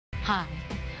Hi,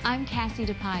 I'm Kassie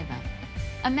DePaiva.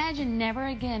 Imagine never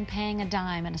again paying a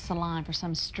dime at a salon for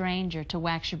some stranger to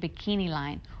wax your bikini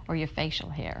line or your facial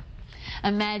hair.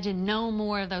 Imagine no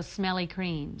more of those smelly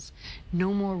creams,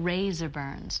 no more razor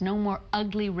burns, no more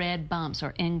ugly red bumps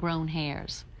or ingrown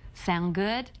hairs. Sound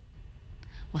good?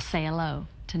 Well, say hello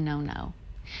to No.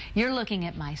 You're looking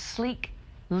at my sleek,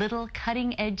 little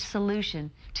cutting-edge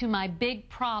solution to my big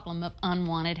problem of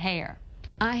unwanted hair.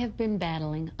 I have been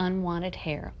battling unwanted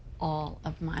hair all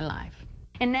of my life.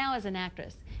 And now as an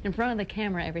actress, in front of the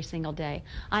camera every single day,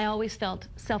 I always felt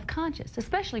self-conscious,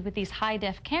 especially with these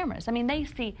high-def cameras. I mean, they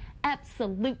see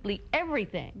absolutely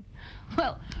everything.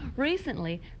 Well,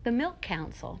 recently, the Milk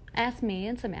Council asked me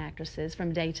and some actresses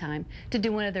from daytime to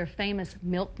do one of their famous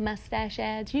milk mustache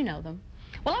ads. You know them.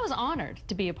 Well, I was honored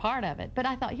to be a part of it, but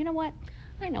I thought, you know what?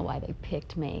 I know why they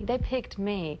picked me. They picked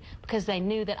me because they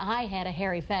knew that I had a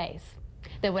hairy face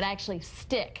that would actually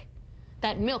stick.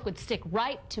 That milk would stick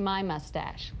right to my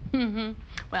mustache.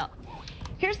 Well,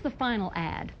 here's the final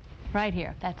ad. Right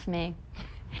here, that's me.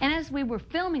 And as we were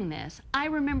filming this, I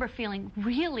remember feeling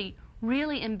really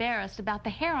embarrassed about the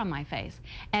hair on my face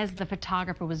as the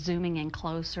photographer was zooming in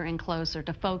closer and closer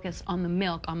to focus on the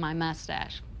milk on my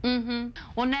mustache.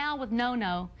 Well, now with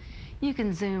No, you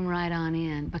can zoom right on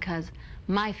in because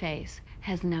my face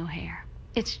has no hair.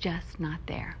 It's just not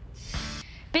there.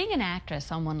 Being an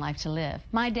actress on One Life to Live,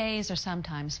 my days are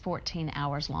sometimes 14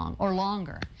 hours long or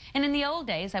longer. And in the old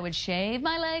days, I would shave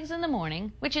my legs in the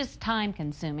morning, which is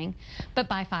time-consuming. But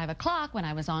by 5 o'clock, when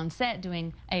I was on set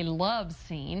doing a love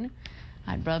scene,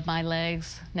 I'd rub my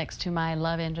legs next to my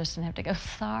love interest and have to go,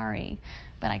 sorry,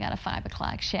 but I got a 5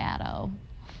 o'clock shadow.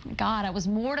 God, I was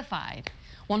mortified.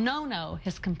 Well, No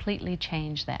has completely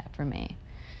changed that for me.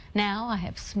 Now I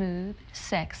have smooth,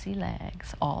 sexy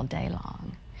legs all day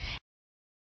long.